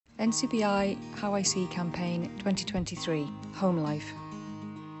NCBI How I See campaign 2023, Home Life.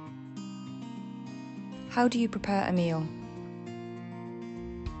 How do you prepare a meal?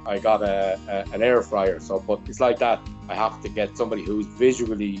 I got an air fryer, but it's like that. I have to get somebody who's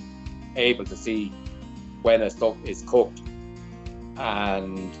visually able to see when a stuff is cooked,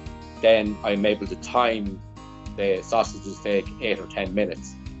 and then I'm able to time the sausages take 8 or 10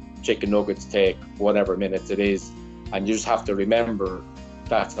 minutes, chicken nuggets take whatever minutes it is, and you just have to remember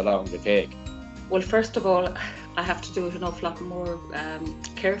that's how long they take. Well, first of all, I have to do it an awful lot more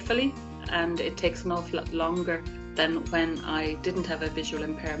carefully, and it takes an awful lot longer than when I didn't have a visual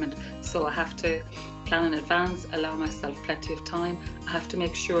impairment. So I have to plan in advance, allow myself plenty of time. I have to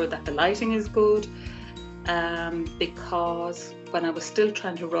make sure that the lighting is good, because when I was still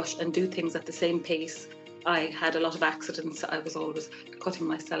trying to rush and do things at the same pace, I had a lot of accidents. I was always cutting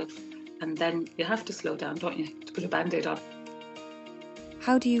myself, and then you have to slow down, don't you, to put a band-aid on.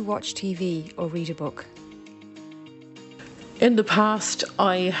 How do you watch TV or read a book? In the past,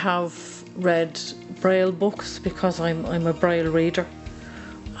 I have read Braille books because I'm a Braille reader.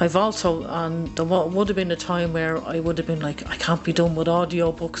 I've also, and there would have been a time where I would have been like, I can't be done with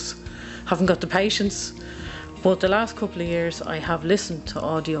audio books, haven't got the patience. But the last couple of years, I have listened to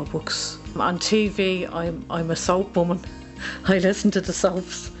audio books. On TV, I'm a soap woman. I listen to the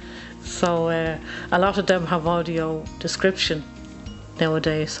soaps. So a lot of them have audio description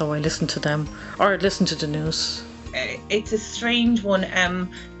nowadays, so I listen to them, or I listen to the news. It's a strange one.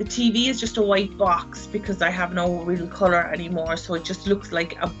 The TV is just a white box because I have no real colour anymore, so it just looks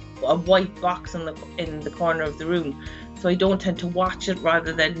like a white box in the corner of the room. So I don't tend to watch it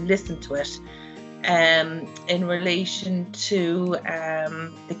rather than listen to it. In relation to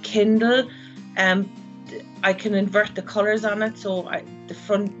the Kindle, I can invert the colours on it, so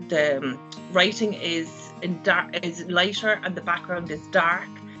the writing is lighter and the background is dark.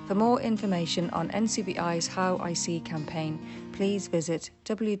 For more information on NCBI's How I See campaign, please visit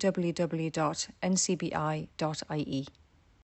www.ncbi.ie.